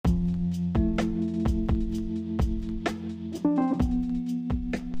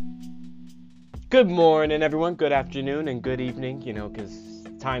Good morning, everyone. Good afternoon and good evening, because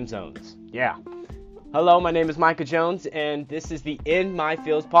time zones. Yeah. Hello, my name is Micah Jones, and this is the In My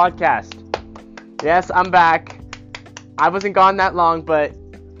Fields podcast. Yes, I'm back. I wasn't gone that long, but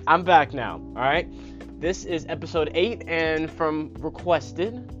I'm back now, all right? This is episode 8, and from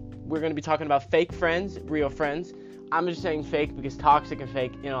requested, we're going to be talking about fake friends, real friends. I'm just saying fake because toxic and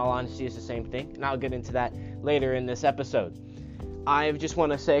fake, in all honesty, is the same thing, and I'll get into that later in this episode. I just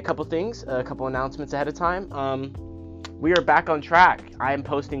want to say a couple things, a couple announcements ahead of time. We are back on track. I am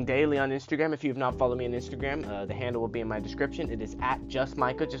posting daily on Instagram. If you have not followed me on Instagram, the handle will be in my description. It is at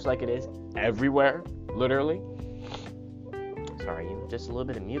JustMicah, just like it is everywhere, literally. Sorry, just a little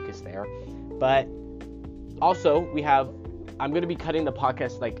bit of mucus there. But also, I'm going to be cutting the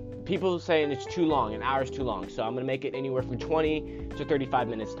podcast, people saying it's too long, an hour's too long. So I'm going to make it anywhere from 20 to 35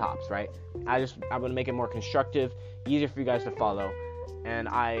 minutes tops, right? I'm going to make it more constructive, easier for you guys to follow. And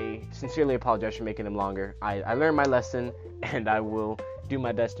I sincerely apologize for making them longer. I learned my lesson, and I will do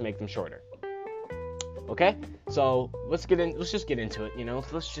my best to make them shorter. Okay? So let's just get into it,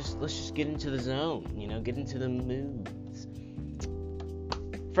 Let's just get into the zone, get into the moods.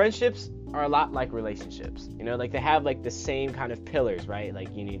 Friendships are a lot like relationships, they have the same kind of pillars, right?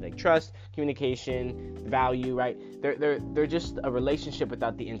 You need trust, communication, value, right? They're just a relationship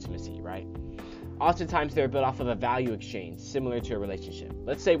without the intimacy, right? Oftentimes they're built off of a value exchange similar to a relationship.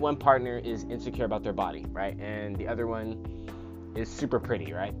 Let's say one partner is insecure about their body, right? And the other one is super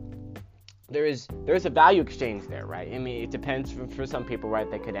pretty, right? There is a value exchange there, right? I mean, it depends for some people, right?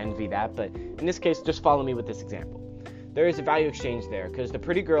 They could envy that, but in this case, just follow me with this example. There is a value exchange there because the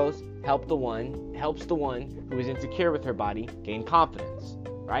pretty girls helps the one who is insecure with her body gain confidence,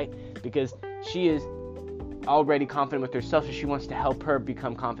 right? Because she is already confident with herself, so she wants to help her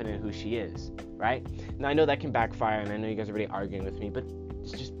become confident in who she is, right? Now, I know that can backfire, and I know you guys are already arguing with me, but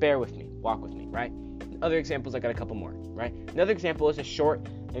just bear with me, walk with me, right? Other examples, I got a couple more, right? Another example is a short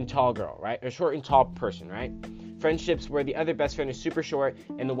and tall girl, right? A short and tall person, right? Friendships where the other best friend is super short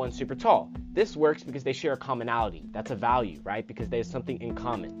and the one super tall. This works because they share a commonality. That's a value, right? Because they have something in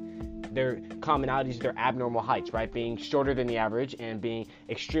common. Their commonalities are their abnormal heights, right? Being shorter than the average and being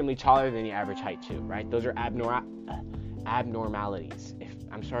extremely taller than the average height too, right? Those are abnormalities.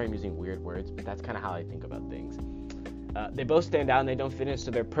 I'm sorry I'm using weird words, but that's kind of how I think about things. They both stand out and they don't fit in, so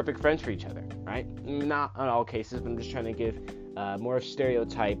they're perfect friends for each other, right? Not in all cases, but I'm just trying to give more of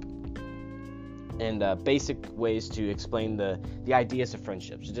stereotype and basic ways to explain the ideas of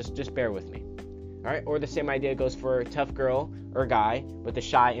friendship. So just bear with me. All right, or the same idea goes for a tough girl or guy with a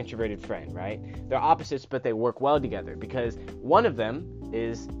shy, introverted friend, right? They're opposites, but they work well together because one of them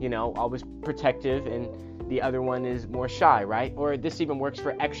is, always protective and the other one is more shy, right? Or this even works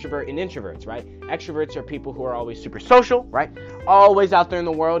for extrovert and introverts, right? Extroverts are people who are always super social, right? Always out there in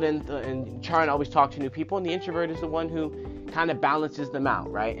the world and trying to always talk to new people. And the introvert is the one who kind of balances them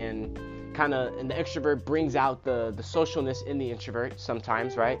out, right? And the extrovert brings out the socialness in the introvert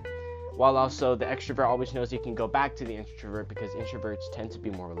sometimes, right? While also the extrovert always knows he can go back to the introvert because introverts tend to be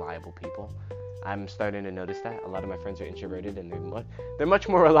more reliable people. I'm starting to notice that. A lot of my friends are introverted and they're much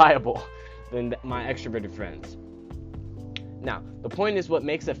more reliable than my extroverted friends. Now, the point is what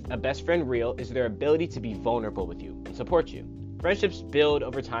makes a best friend real is their ability to be vulnerable with you and support you. Friendships build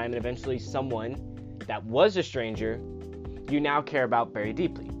over time and eventually someone that was a stranger you now care about very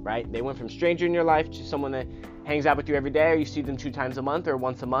deeply, right? They went from stranger in your life to someone that hangs out with you every day, or you see them 2 times a month or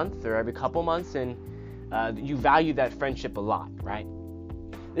once a month or every couple months, and you value that friendship a lot, right?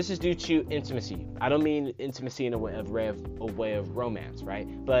 This is due to intimacy. I don't mean intimacy in a way of romance, right?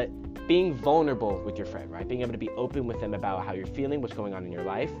 But being vulnerable with your friend, right? Being able to be open with them about how you're feeling, what's going on in your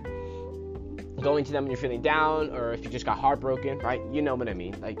life. Going to them when you're feeling down, or if you just got heartbroken, right? You know what I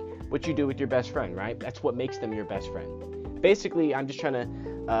mean. What you do with your best friend, right? That's what makes them your best friend. Basically, I'm just trying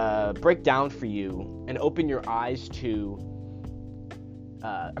to break down for you and open your eyes to...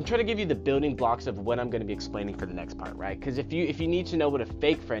 I'm trying to give you the building blocks of what I'm going to be explaining for the next part, right? Because if you need to know what a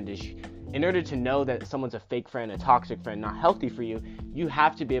fake friend is, in order to know that someone's a fake friend, a toxic friend, not healthy for you, you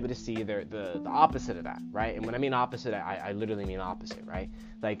have to be able to see the opposite of that, right? And when I mean opposite, I literally mean opposite, right?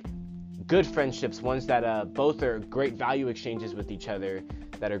 Good friendships, ones that both are great value exchanges with each other,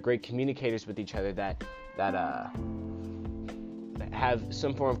 that are great communicators with each other, that have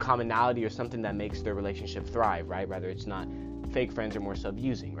some form of commonality or something that makes their relationship thrive, right? Rather, it's not fake friends or more so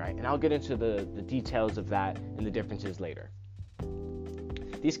abusing, right? And I'll get into the details of that and the differences later.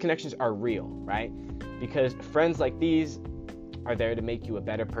 These connections are real, right? Because friends like these are there to make you a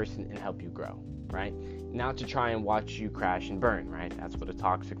better person and help you grow, right? Not to try and watch you crash and burn, right? That's what a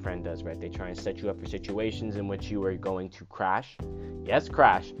toxic friend does, right? They try and set you up for situations in which you are going to crash, yes,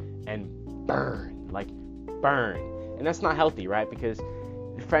 crash, and burn. And that's not healthy, right? Because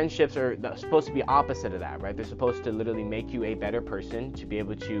friendships are supposed to be opposite of that, right? They're supposed to literally make you a better person, to be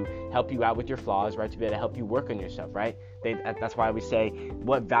able to help you out with your flaws, right? To be able to help you work on yourself, right? That's why we say,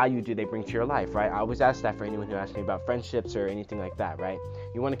 what value do they bring to your life, right? I always ask that for anyone who asks me about friendships or anything like that, right?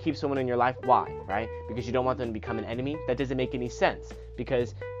 You want to keep someone in your life, why, right? Because you don't want them to become an enemy. That doesn't make any sense,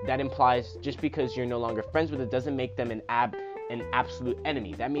 because that implies just because you're no longer friends with it doesn't make them an absolute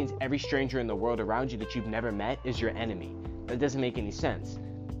enemy. That means every stranger in the world around you that you've never met is your enemy. That doesn't make any sense.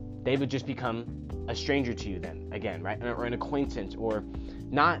 They would just become a stranger to you then, again, right? Or an acquaintance, or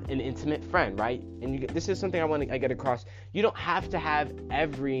not an intimate friend, right? And this is something I get across. You don't have to have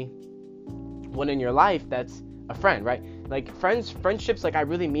everyone in your life that's a friend, right? Like friendships, like I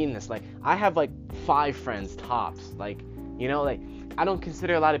really mean this. Like I have like 5 friends tops. Like, you know, like I don't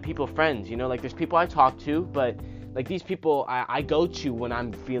consider a lot of people friends, you know, like there's people I talk to, but like these people I go to when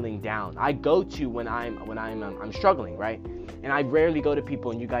I'm feeling down. I go to when I'm struggling, right? And I rarely go to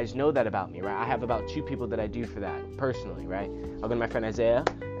people, and you guys know that about me, right? I have about 2 people that I do for that personally, right? I'll go to my friend Isaiah,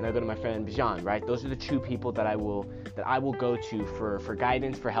 and I'll go to my friend Bijan, right? Those are the 2 people that I will go to for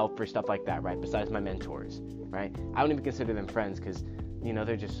guidance, for help, for stuff like that, right? Besides my mentors, right? I don't even consider them friends, because, you know,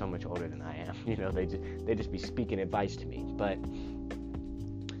 they're just so much older than I am. You know, they just be speaking advice to me. But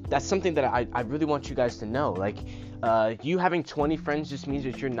that's something that I really want you guys to know. Like, you having 20 friends just means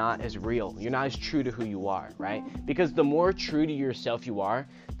that you're not as real. You're not as true to who you are, right? Because the more true to yourself you are,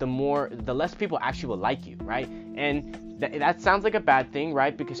 the less people actually will like you, right? And that sounds like a bad thing,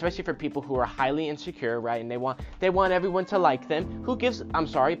 right? Because especially for people who are highly insecure, right? And they want everyone to like them. I'm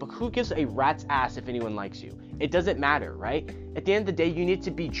sorry, but who gives a rat's ass if anyone likes you? It doesn't matter, right? At the end of the day, you need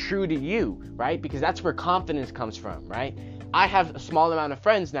to be true to you, right? Because that's where confidence comes from, right? I have a small amount of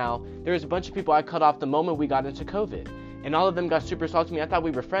friends now. There's a bunch of people I cut off the moment we got into COVID, and all of them got super salty to me. I thought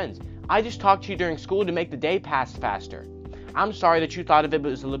we were friends. I just talked to you during school to make the day pass faster. I'm sorry that you thought of it, but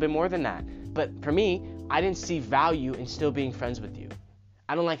it was a little bit more than that. But for me, I didn't see value in still being friends with you.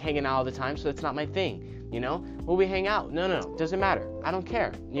 I don't like hanging out all the time, so that's not my thing, you know? Will we hang out? No, doesn't matter. I don't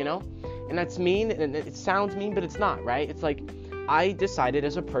care, you know? And that's mean, and it sounds mean, but it's not, right? It's like I decided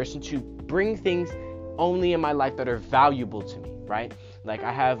as a person to bring things only in my life that are valuable to me, right? Like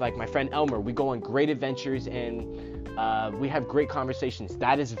I have like my friend Elmer, we go on great adventures and we have great conversations.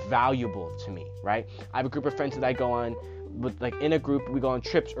 That is valuable to me, right? I have a group of friends that I go on with, like in a group, we go on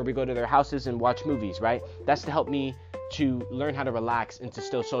trips or we go to their houses and watch movies, right? That's to help me to learn how to relax and to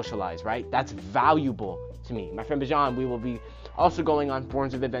still socialize, right? That's valuable to me. My friend Bijan, we will be also going on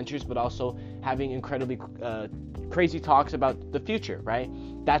forms of adventures, but also having incredibly crazy talks about the future, right?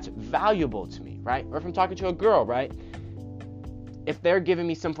 That's valuable to me, right? Or if I'm talking to a girl, right? If they're giving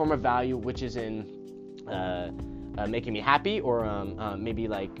me some form of value, which is in making me happy, or maybe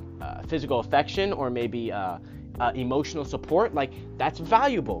like physical affection, or maybe emotional support, like that's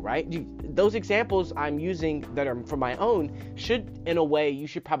valuable, right? Those examples I'm using that are from my own should, in a way, you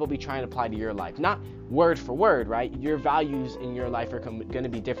should probably try and apply to your life. Not word for word, right? Your values in your life are going to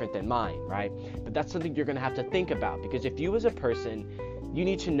be different than mine, right? But that's something you're going to have to think about, because if you as a person, you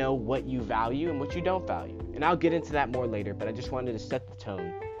need to know what you value and what you don't value. And I'll get into that more later, but I just wanted to set the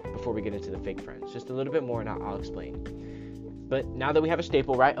tone before we get into the fake friends. Just a little bit more and I'll explain. But now that we have a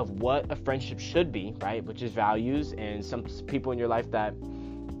staple, right, of what a friendship should be, right, which is values, and some people in your life that,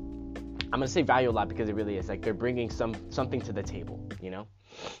 I'm going to say value a lot because it really is, like they're bringing something to the table, you know?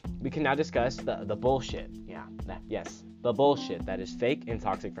 We can now discuss the bullshit. Yeah, the bullshit that is fake and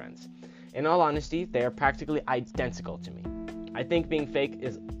toxic friends. In all honesty, they are practically identical to me. I think being fake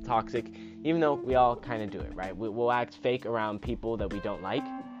is toxic, even though we all kind of do it, right? We'll act fake around people that we don't like.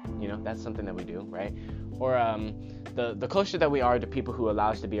 You know, that's something that we do, right? Or the closer that we are to people who allow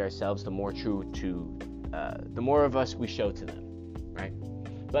us to be ourselves, the more true to, the more of us we show to them, right?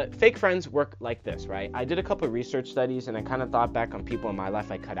 But fake friends work like this, right? I did a couple of research studies, and I kind of thought back on people in my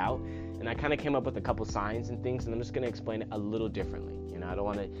life I cut out, and I kind of came up with a couple signs and things, and I'm just going to explain it a little differently. You know,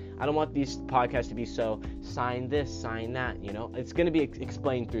 I don't want these podcasts to be so sign this, sign that, you know? It's going to be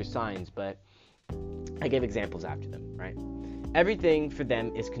explained through signs, but I gave examples after them, right? Everything for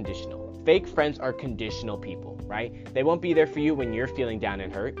them is conditional. Fake friends are conditional people, right? They won't be there for you when you're feeling down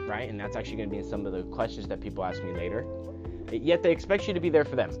and hurt, right? And that's actually going to be in some of the questions that people ask me later. Yet they expect you to be there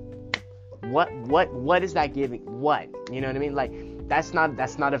for them. What is that giving? What? You know what I mean? Like, that's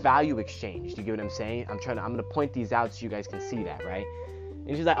not a value exchange. Do you get what I'm saying? I'm gonna point these out so you guys can see that, right?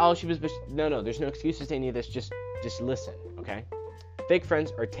 And she's like, oh, no, there's no excuses to any of this. Just listen, okay? Fake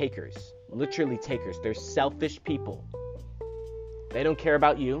friends are takers, literally takers. They're selfish people. They don't care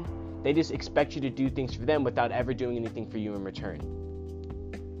about you. They just expect you to do things for them without ever doing anything for you in return.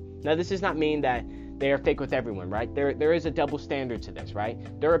 Now, this does not mean that they are fake with everyone, right? There is a double standard to this, right?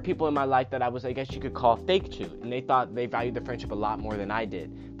 There are people in my life that I was, I guess you could call fake to, and they thought they valued the friendship a lot more than I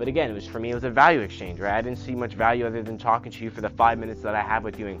did. But again, for me, it was a value exchange, right? I didn't see much value other than talking to you for the 5 minutes that I have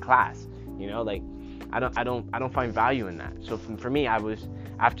with you in class. You know, like I don't find value in that. So for me,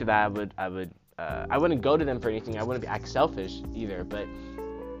 after that, I wouldn't go to them for anything. I wouldn't act selfish either, but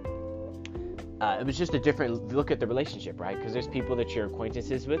it was just a different look at the relationship, right? Because there's people that you're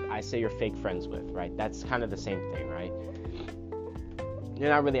acquaintances with, I say you're fake friends with, right? That's kind of the same thing, right? You're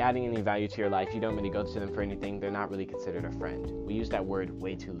not really adding any value to your life. You don't really go to them for anything. They're not really considered a friend. We use that word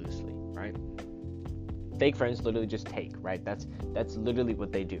way too loosely, right? Fake friends literally just take, right? That's literally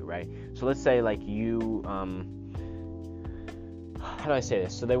what they do, right? So let's say like you, how do I say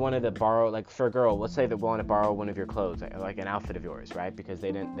this? So they wanted to borrow, like for a girl, let's say they want to borrow one of your clothes, like an outfit of yours, right? Because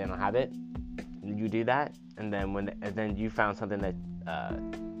they don't have it. You do that, and then you found something that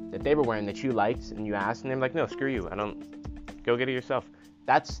they were wearing that you liked, and you asked, and they're like, no, screw you, go get it yourself.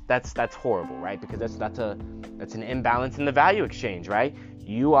 That's horrible, right? Because that's an imbalance in the value exchange, right?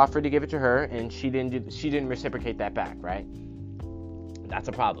 You offered to give it to her, and she didn't reciprocate that back, right? That's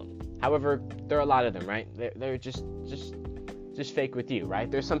a problem. However, there are a lot of them, right? They're just fake with you, right?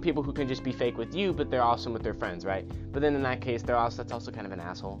 There's some people who can just be fake with you, but they're awesome with their friends, right? But then in that case, that's also kind of an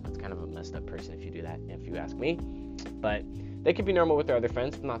asshole. That's kind of a messed up person if you do that, if you ask me. But they can be normal with their other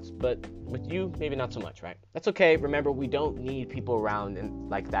friends, but with you, maybe not so much, right? That's okay. Remember, we don't need people around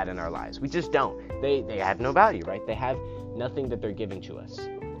like that in our lives. We just don't. They have no value, right? They have nothing that they're giving to us.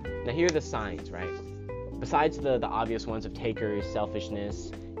 Now, here are the signs, right? Besides the obvious ones of takers,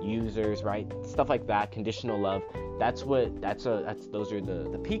 selfishness, users, right? Stuff like that, conditional love. Those are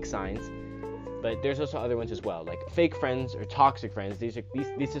the peak signs. But there's also other ones as well, like fake friends or toxic friends. This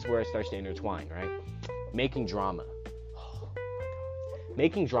is where it starts to intertwine, right? Making drama. Oh my God.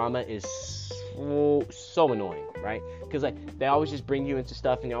 Making drama is so annoying, right? Because like they always just bring you into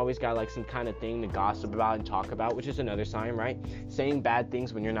stuff, and you always got like some kind of thing to gossip about and talk about, which is another sign, right? Saying bad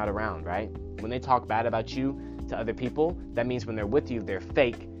things when you're not around, right? When they talk bad about you to other people, that means when they're with you, they're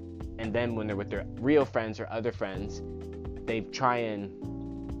fake. And then when they're with their real friends or other friends, they try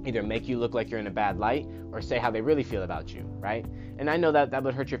and either make you look like you're in a bad light or say how they really feel about you, right? And I know that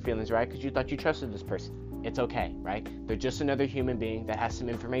would hurt your feelings, right? Because you thought you trusted this person. It's okay, right? They're just another human being that has some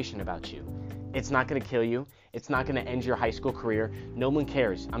information about you. It's not going to kill you. It's not going to end your high school career. No one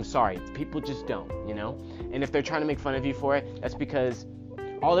cares. I'm sorry. People just don't, you know? And if they're trying to make fun of you for it, that's because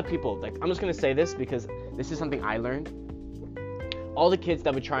all the people, like, I'm just going to say this because this is something I learned. All the kids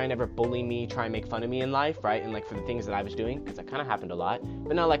that would try and ever bully me, try and make fun of me in life, right? And like for the things that I was doing, because that kind of happened a lot,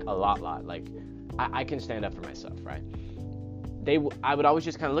 but not like a lot. Like I can stand up for myself, right? I would always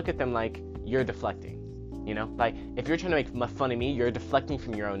just kind of look at them like, you're deflecting, you know? Like if you're trying to make fun of me, you're deflecting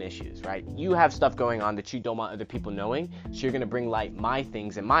from your own issues, right? You have stuff going on that you don't want other people knowing, so you're going to bring light my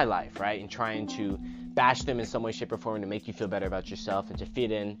things in my life, right? And trying to bash them in some way, shape, or form to make you feel better about yourself and to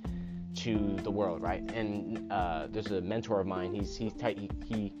fit in to the world, right? And there's a mentor of mine.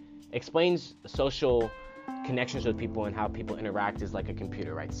 He explains social connections with people and how people interact is like a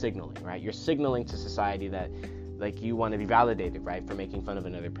computer, right? Signaling, right? You're signaling to society that like you want to be validated, right? For making fun of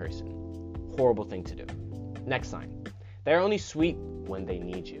another person. Horrible thing to do. Next sign. They're only sweet when they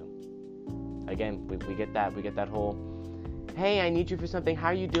need you. Again, we get that whole, hey, I need you for something. How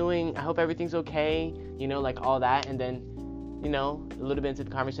are you doing? I hope everything's okay. You know, like all that, and then, you know, a little bit into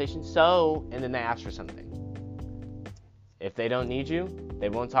the conversation, and then they ask for something. If they don't need you, they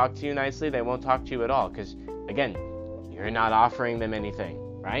won't talk to you nicely, they won't talk to you at all, because, again, you're not offering them anything,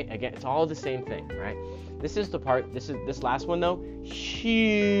 right? Again, it's all the same thing, right? This last one, though,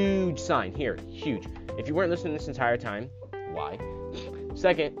 huge sign here, huge. If you weren't listening this entire time, why?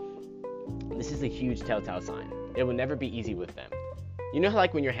 Second, this is a huge telltale sign. It will never be easy with them. You know how,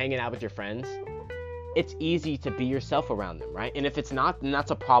 like, when you're hanging out with your friends, it's easy to be yourself around them, right? And if it's not, then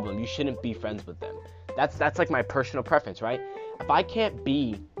that's a problem. You shouldn't be friends with them. That's like my personal preference, right? If I can't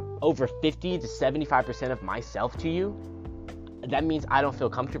be over 50 to 75% of myself to you, that means I don't feel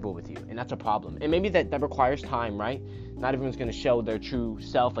comfortable with you, and that's a problem. And maybe that requires time, right? Not everyone's going to show their true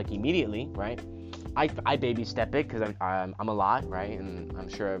self like immediately, right? I baby step it because I'm a lot, right? And I'm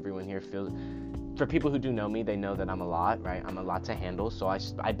sure everyone here feels. For people who do know me, they know that I'm a lot, right? I'm a lot to handle, so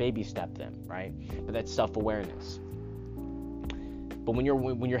I baby step them, right? But that's self-awareness. But when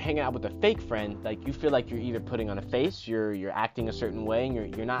you're hanging out with a fake friend, like you feel like you're either putting on a face, you're acting a certain way,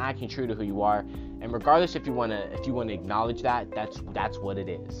 and you're not acting true to who you are. And regardless if you wanna acknowledge that, that's what it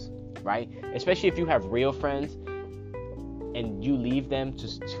is, right? Especially if you have real friends and you leave them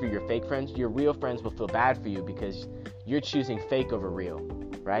for your fake friends, your real friends will feel bad for you because you're choosing fake over real.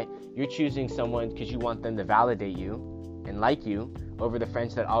 right? You're choosing someone because you want them to validate you and like you over the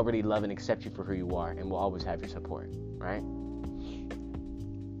friends that already love and accept you for who you are and will always have your support, right?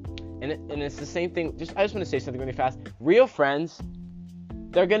 And it's the same thing. I just want to say something really fast. Real friends,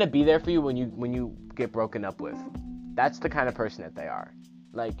 they're gonna be there for you when you get broken up with. That's the kind of person that they are.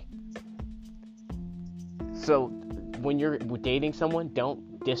 Like, so when you're dating someone,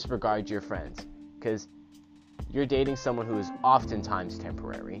 don't disregard your friends, because you're dating someone who is oftentimes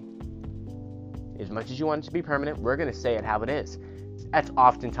temporary. As much as you want it to be permanent, we're gonna say it how it is. That's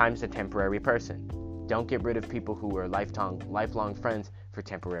oftentimes a temporary person. Don't get rid of people who are lifelong friends for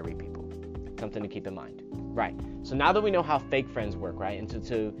temporary people. Something to keep in mind. Right. So now that we know how fake friends work, right? And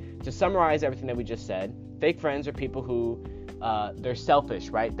to summarize everything that we just said, fake friends are people who they're selfish,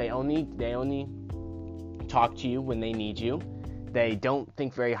 right? They only talk to you when they need you. They don't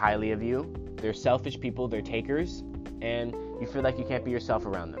think very highly of you. They're selfish people. They're takers, and you feel like you can't be yourself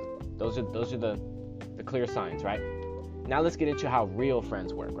around them. Those are the clear signs, right? Now let's get into how real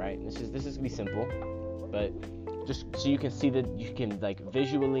friends work, right? This is gonna be simple, but just so you can see that you can like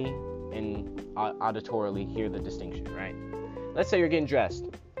visually and auditorily hear the distinction, right? Let's say you're getting dressed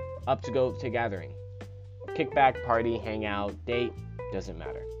up to go to a gathering, kickback, party, hang out, date, doesn't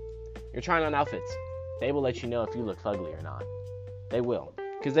matter. You're trying on outfits. They will let you know if you look fugly or not. They will,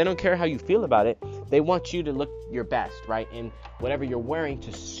 because they don't care how you feel about it. They want you to look your best, right? And whatever you're wearing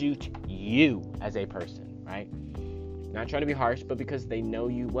to suit you as a person, right? Not trying to be harsh, but because they know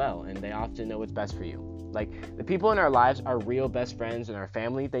you well and they often know what's best for you. Like, the people in our lives, our real best friends and our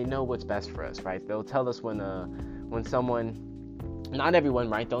family, they know what's best for us, right? They'll tell us when someone, not everyone,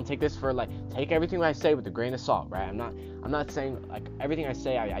 right? Don't take this for, like, take everything I say with a grain of salt, right? I'm not saying, like, everything I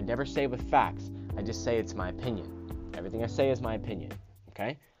say, I never say with facts. I just say it's my opinion. Everything I say is my opinion,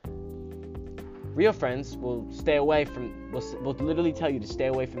 okay? Real friends will stay away from, will literally tell you to stay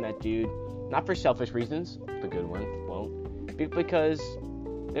away from that dude, not for selfish reasons, the good one won't, because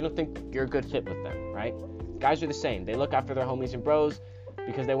they don't think you're a good fit with them, right? Guys are the same. They look after their homies and bros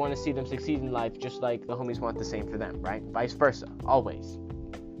because they want to see them succeed in life, just like the homies want the same for them, right? Vice versa, always,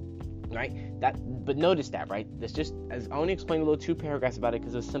 right? But notice that, right? I only explained a little 2 paragraphs about it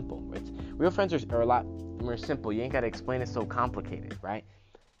because it's simple. Real friends are a lot more simple. You ain't got to explain it so complicated, right?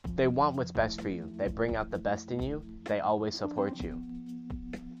 They want what's best for you. They bring out the best in you. They always support you,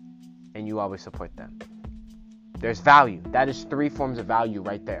 and you always support them. There's value. That is 3 forms of value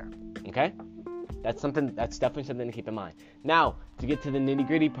right there. Okay? That's definitely something to keep in mind. Now, to get to the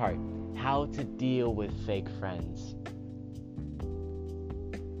nitty-gritty part, how to deal with fake friends.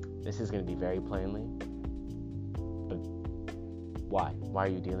 This is going to be very plainly, but why? Why are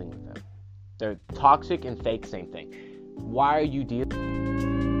you dealing with them? They're toxic and fake, same thing. Why are you dealing?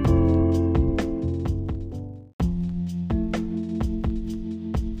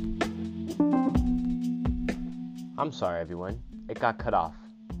 I'm sorry, everyone. It got cut off.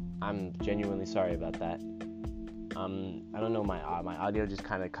 I'm genuinely sorry about that. I don't know, my audio just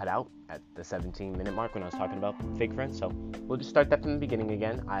kind of cut out at the 17-minute mark when I was talking about fake friends, so we'll just start that from the beginning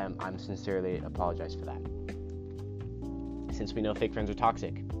again. I'm sincerely apologize for that. Since we know fake friends are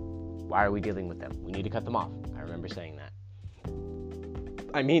toxic, why are we dealing with them? We need to cut them off. I remember saying that.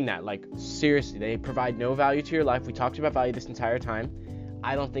 I mean that, like, seriously, they provide no value to your life. We talked about value this entire time.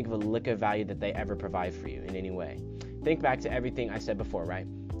 I don't think of a lick of value that they ever provide for you in any way. Think back to everything I said before, right?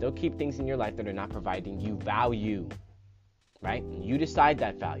 They'll keep things in your life that are not providing you value, right? You decide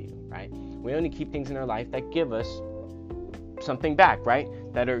that value, right? We only keep things in our life that give us something back, right?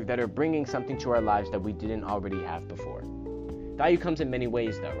 That are bringing something to our lives that we didn't already have before. Value comes in many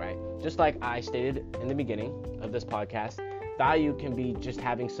ways, though, right? Just like I stated in the beginning of this podcast, value can be just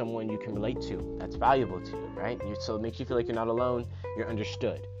having someone you can relate to. That's valuable to you, right? So it makes you feel like you're not alone. You're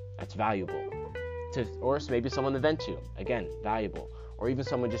understood. That's valuable. Or maybe someone to vent to. Again, valuable. Or even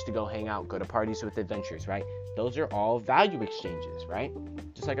someone just to go hang out, go to parties with adventures, right? Those are all value exchanges, right?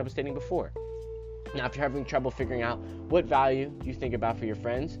 Just like I was stating before. Now, if you're having trouble figuring out what value you think about for your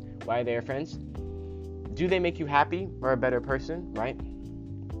friends, why they are friends, do they make you happy or a better person, right?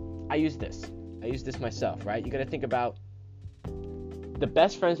 I use this myself, right? You got to think about the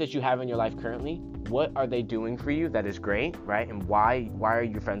best friends that you have in your life currently. What are they doing for you that is great, right? And why are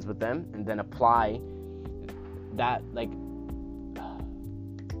you friends with them? And then apply that, like,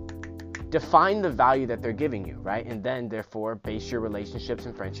 define the value that they're giving you, right? And then, therefore, base your relationships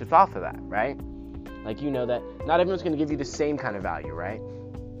and friendships off of that, right? Like, you know that not everyone's going to give you the same kind of value, right?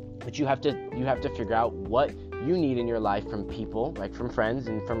 But you have to figure out what you need in your life from people, like from friends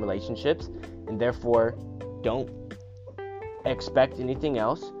and from relationships, and therefore don't expect anything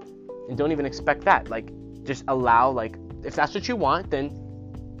else, and don't even expect that. Like, just allow, like, if that's what you want, then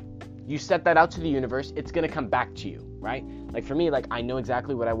you set that out to the universe, it's going to come back to you, right? Like for me, like I know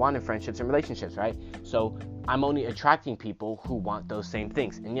exactly what I want in friendships and relationships, right? So I'm only attracting people who want those same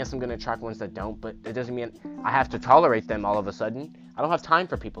things. And yes, I'm going to attract ones that don't, but it doesn't mean I have to tolerate them all of a sudden. I don't have time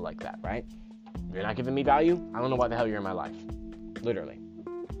for people like that, right? If you're not giving me value, I don't know why the hell you're in my life. Literally.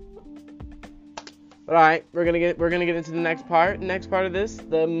 But all right, we're gonna get into the next part. Next part of this,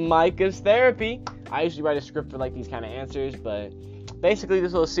 the Micah's therapy. I usually write a script for like these kind of answers, but basically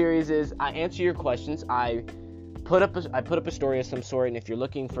this little series is I answer your questions. I put up a story of some sort, and if you're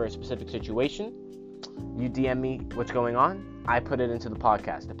looking for a specific situation, you DM me what's going on. I put it into the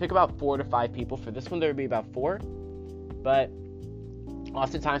podcast. I pick about 4 to 5 people. For this one, there would be about 4, but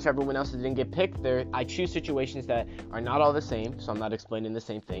oftentimes for everyone else that didn't get picked, I choose situations that are not all the same, so I'm not explaining the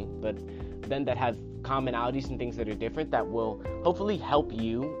same thing, but then that have commonalities and things that are different that will hopefully help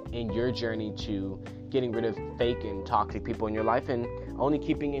you in your journey to getting rid of fake and toxic people in your life and only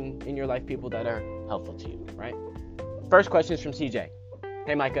keeping in your life people that are helpful to you, right? First question is from CJ.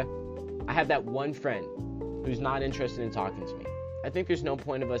 Hey Micah, I have that one friend who's not interested in talking to me. I think there's no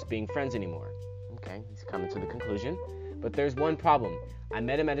point of us being friends anymore. Okay, he's coming to the conclusion. But there's one problem. I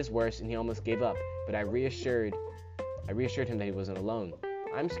met him at his worst and he almost gave up, but I reassured him that he wasn't alone.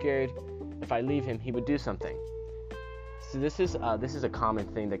 I'm scared if I leave him, he would do something. So this is a common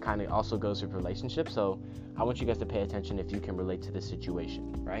thing that kind of also goes with relationships. So I want you guys to pay attention if you can relate to this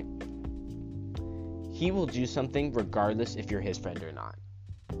situation, right? He will do something regardless if you're his friend or not,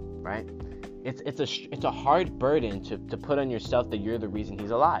 right? It's a hard burden to put on yourself that you're the reason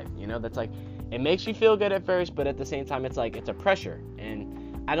he's alive. You know, that's like, it makes you feel good at first, but at the same time, it's like, it's a pressure.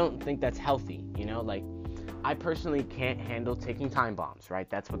 And I don't think that's healthy, you know, like, I personally can't handle taking time bombs, right?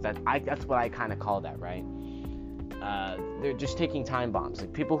 That's what I kind of call that, right? They're just taking time bombs.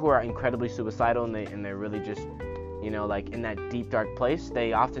 Like people who are incredibly suicidal and they're really just, you know, like in that deep dark place,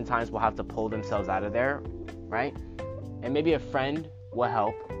 they oftentimes will have to pull themselves out of there, right? And maybe a friend will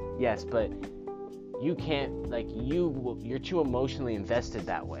help, yes, but you can't, like, you're too emotionally invested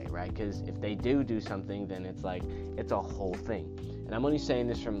that way, right? Because if they do something, then it's like, it's a whole thing. And I'm only saying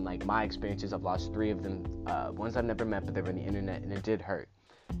this from, like, my experiences. I've lost 3 of them, ones I've never met, but they were on the internet, and it did hurt.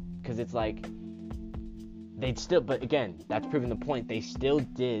 Because it's like, but again, that's proving the point. They still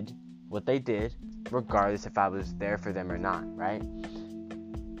did what they did, regardless if I was there for them or not, right?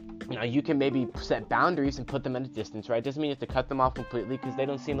 You know, you can maybe set boundaries and put them at a distance, right? Doesn't mean you have to cut them off completely because they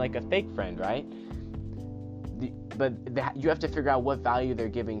don't seem like a fake friend, right? But you have to figure out what value they're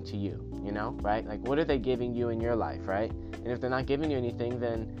giving to you, you know, right? Like, what are they giving you in your life, right? And if they're not giving you anything,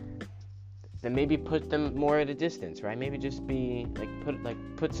 then maybe put them more at a distance, right? Maybe just be,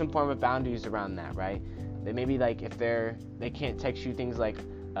 put some form of boundaries around that, right? They maybe, like, if they can't text you things like,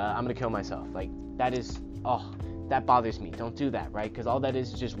 I'm gonna kill myself. Like, that bothers me. Don't do that, right? Because all that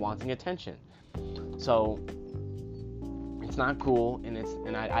is just wanting attention. So it's not cool, and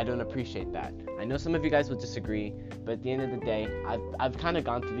I don't appreciate that. I know some of you guys will disagree, but at the end of the day, I've kind of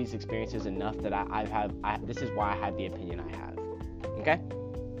gone through these experiences enough that this is why I have the opinion I have. Okay?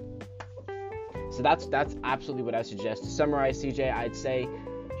 So that's absolutely what I suggest. To summarize, CJ, I'd say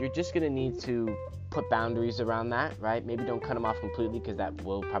you're just gonna need to put boundaries around that, right? Maybe don't cut him off completely because that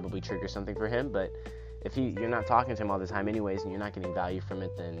will probably trigger something for him, but if you're not talking to him all the time anyways and you're not getting value from it,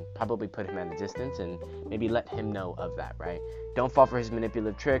 then probably put him at a distance and maybe let him know of that, right? Don't fall for his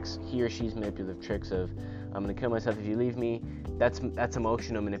manipulative tricks, he or she's manipulative tricks of, I'm going to kill myself if you leave me. That's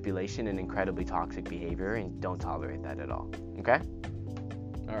emotional manipulation and incredibly toxic behavior, and don't tolerate that at all, okay?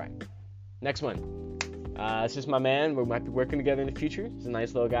 All right, next one. This is my man. We might be working together in the future. He's a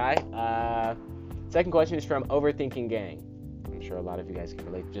nice little guy. Second question is from Overthinking Gang. I'm sure a lot of you guys can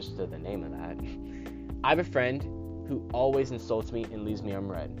relate just to the name of that. I have a friend who always insults me and leaves me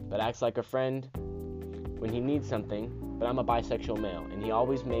unread, but acts like a friend when he needs something, but I'm a bisexual male, and he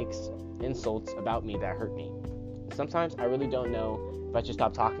always makes insults about me that hurt me. And sometimes I really don't know if I should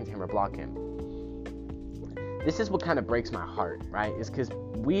stop talking to him or block him. This is what kind of breaks my heart, right? Is because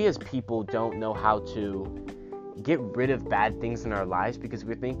we as people don't know how to get rid of bad things in our lives because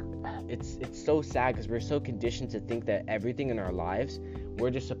we think it's so sad because we're so conditioned to think that everything in our lives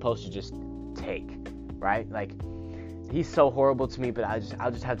we're just supposed to just take, right? Like, he's so horrible to me, but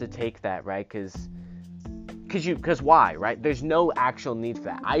I'll just have to take that, right? Because why, right? There's no actual need for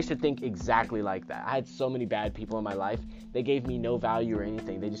that. I used to think exactly like that. I had so many bad people in my life. They gave me no value or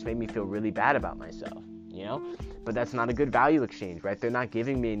anything. They just made me feel really bad about myself, you know? But that's not a good value exchange, right? They're not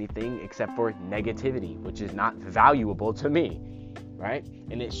giving me anything except for negativity, which is not valuable to me, right?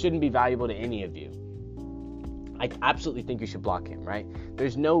 And it shouldn't be valuable to any of you. I absolutely think you should block him, right?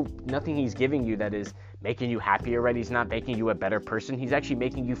 There's nothing he's giving you that is making you happier, right? He's not making you a better person. He's actually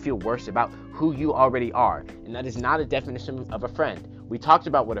making you feel worse about who you already are. And that is not a definition of a friend. We talked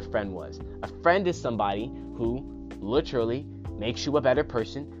about what a friend was. A friend is somebody who literally makes you a better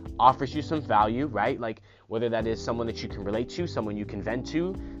person, offers you some value, right? Like whether that is someone that you can relate to, someone you can vent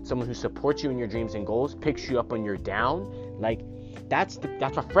to, someone who supports you in your dreams and goals, picks you up when you're down. Like that's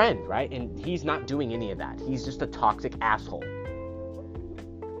a friend, right? And he's not doing any of that. He's just a toxic asshole.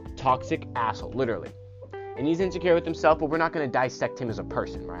 Toxic asshole, literally. And he's insecure with himself, but we're not going to dissect him as a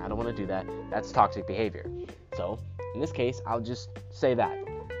person, right? I don't want to do that. That's toxic behavior. So in this case, I'll just say that.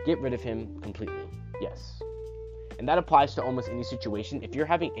 Get rid of him completely. Yes. And that applies to almost any situation. If you're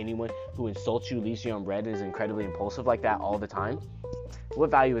having anyone who insults you, leaves you on red, and is incredibly impulsive like that all the time,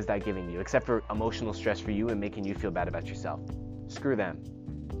 what value is that giving you? Except for emotional stress for you and making you feel bad about yourself. Screw them.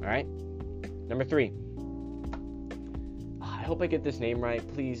 All right? Number 3. I hope I get this name right.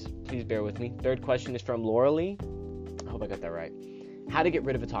 Please bear with me. Third question is from Laura Lee. I hope I got that right. How to get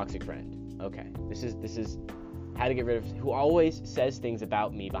rid of a toxic friend. Okay. This is how to get rid of who always says things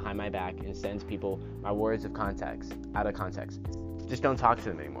about me behind my back and sends people my words of context out of context. Just don't talk to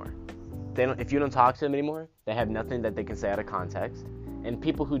them anymore. If you don't talk to them anymore, they have nothing that they can say out of context. And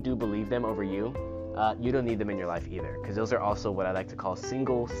people who do believe them over you, you don't need them in your life either, because those are also what I like to call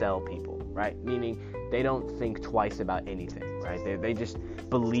single cell people, right? Meaning they don't think twice about anything, right? They just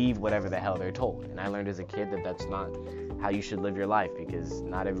believe whatever the hell they're told. And I learned as a kid that that's not how you should live your life, because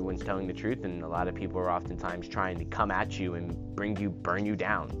not everyone's telling the truth, and a lot of people are oftentimes trying to come at you and burn you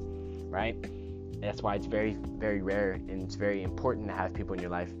down, right? That's why it's very, very rare, and it's very important to have people in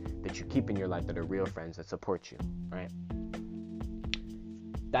your life that you keep in your life that are real friends that support you, right?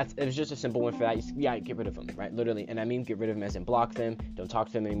 It was just a simple one for that. Get rid of them, right? Literally. And I mean get rid of them as in block them. Don't talk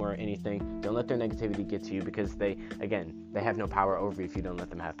to them anymore or anything. Don't let their negativity get to you, because they have no power over you if you don't let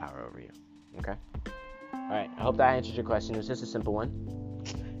them have power over you. Okay? All right. I hope that answers your question. It was just a simple one.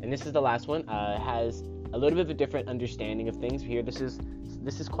 And this is the last one. It has a little bit of a different understanding of things here. This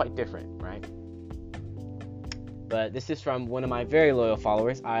is quite different, right? But this is from one of my very loyal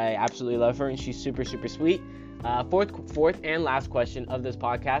followers. I absolutely love her, and she's super, super sweet. Fourth and last question of this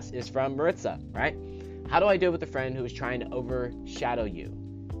podcast is from Maritza, right? How do I deal with a friend who is trying to overshadow you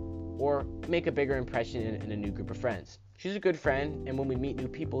or make a bigger impression in a new group of friends? She's a good friend, and when we meet new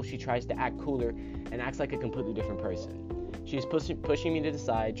people, she tries to act cooler and acts like a completely different person. She's pushing me to the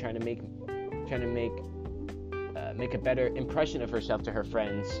side, trying to make a better impression of herself to her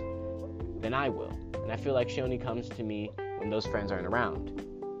friends than I will. And I feel like she only comes to me when those friends aren't around.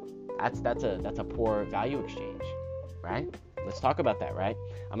 That's a poor value exchange, right? Let's talk about that, right?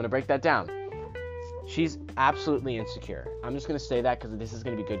 I'm going to break that down. She's absolutely insecure. I'm just going to say that because this is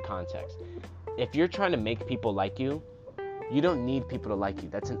going to be good context. If you're trying to make people like you, you don't need people to like you.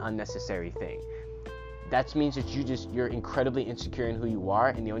 That's an unnecessary thing. That means that you're incredibly insecure in who you are,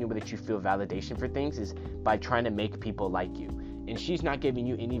 and the only way that you feel validation for things is by trying to make people like you. And she's not giving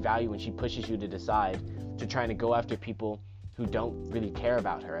you any value when she pushes you to decide to trying to go after people who don't really care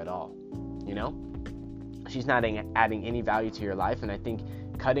about her at all, you know? She's not adding any value to your life, and I think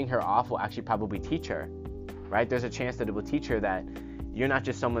cutting her off will actually probably teach her, right? There's a chance that it will teach her that you're not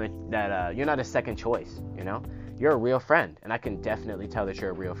just someone that you're not a second choice, you know? You're a real friend, and I can definitely tell that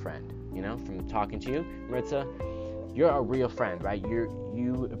you're a real friend, you know? From talking to you, Maritza, you're a real friend, right?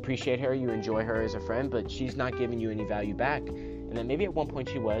 You appreciate her, you enjoy her as a friend, but she's not giving you any value back. And then maybe at one point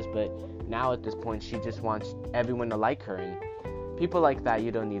she was, but now at this point she just wants everyone to like her, and people like that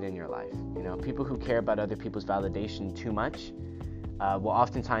you don't need in your life. You know, people who care about other people's validation too much will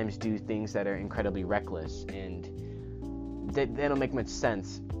oftentimes do things that are incredibly reckless, and they don't make much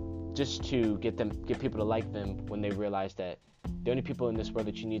sense just to get people to like them when they realize that the only people in this world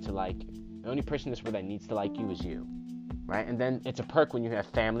that you need to like, the only person in this world that needs to like you is you, right? And then it's a perk when you have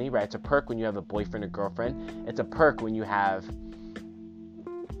family, right? It's a perk when you have a boyfriend or girlfriend. It's a perk when you have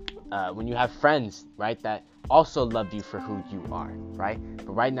friends, right, that also love you for who you are, right?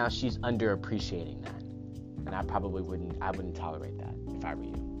 But right now she's underappreciating that, and I wouldn't tolerate that if I were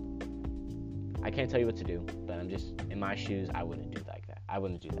you. I can't tell you what to do, but I'm just in my shoes. I wouldn't do like that. I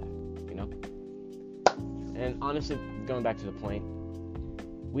wouldn't do that, you know. And honestly, going back to the point,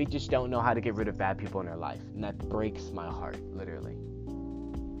 we just don't know how to get rid of bad people in our life, and that breaks my heart, literally.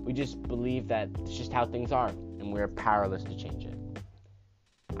 We just believe that it's just how things are, and we're powerless to change it.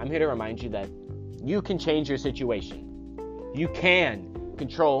 I'm here to remind you that you can change your situation. You can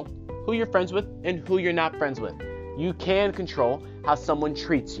control who you're friends with and who you're not friends with. You can control how someone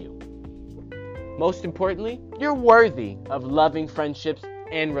treats you. Most importantly, you're worthy of loving friendships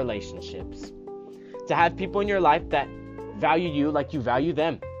and relationships. To have people in your life that value you like you value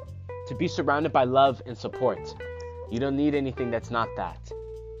them. to be surrounded by love and support. You don't need anything that's not that.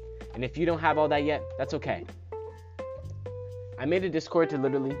 And if you don't have all that yet, that's okay. I made a Discord to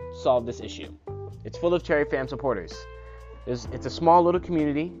literally solve this issue. It's full of Cherry Fam supporters. It's a small little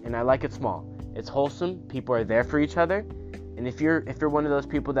community, and I like it small. It's wholesome. People are there for each other. And if you're one of those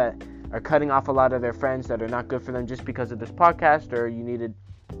people that are cutting off a lot of their friends that are not good for them just because of this podcast, or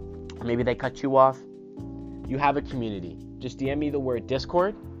maybe they cut you off, you have a community. Just DM me the word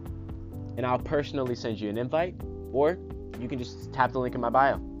Discord, and I'll personally send you an invite, or you can just tap the link in my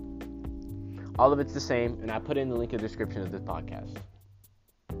bio. All of it's the same, and I put it in the link in the description of this podcast.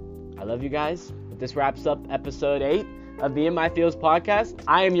 I love you guys. This wraps up episode 8 of the In My Fields podcast.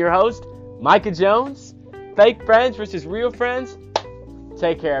 I am your host, Micah Jones. Fake friends versus real friends.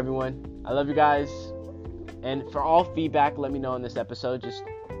 Take care, everyone. I love you guys. And for all feedback, let me know on this episode. Just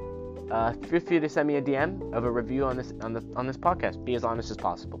feel free to send me a DM of a review on this podcast. Be as honest as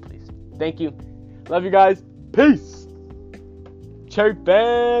possible, please. Thank you. Love you guys. Peace. Cherry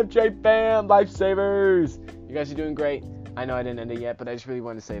Fam, lifesavers. You guys are doing great. I know I didn't end it yet, but I just really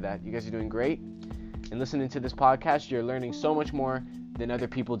wanted to say that. You guys are doing great. And listening to this podcast, you're learning so much more than other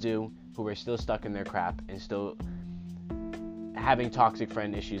people do who are still stuck in their crap and still having toxic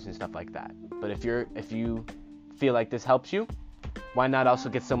friend issues and stuff like that. But if you feel like this helps you, why not also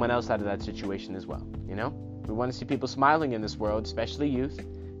get someone else out of that situation as well? You know? We want to see people smiling in this world, especially youth,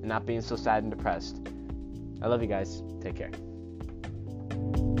 and not being so sad and depressed. I love you guys. Take care.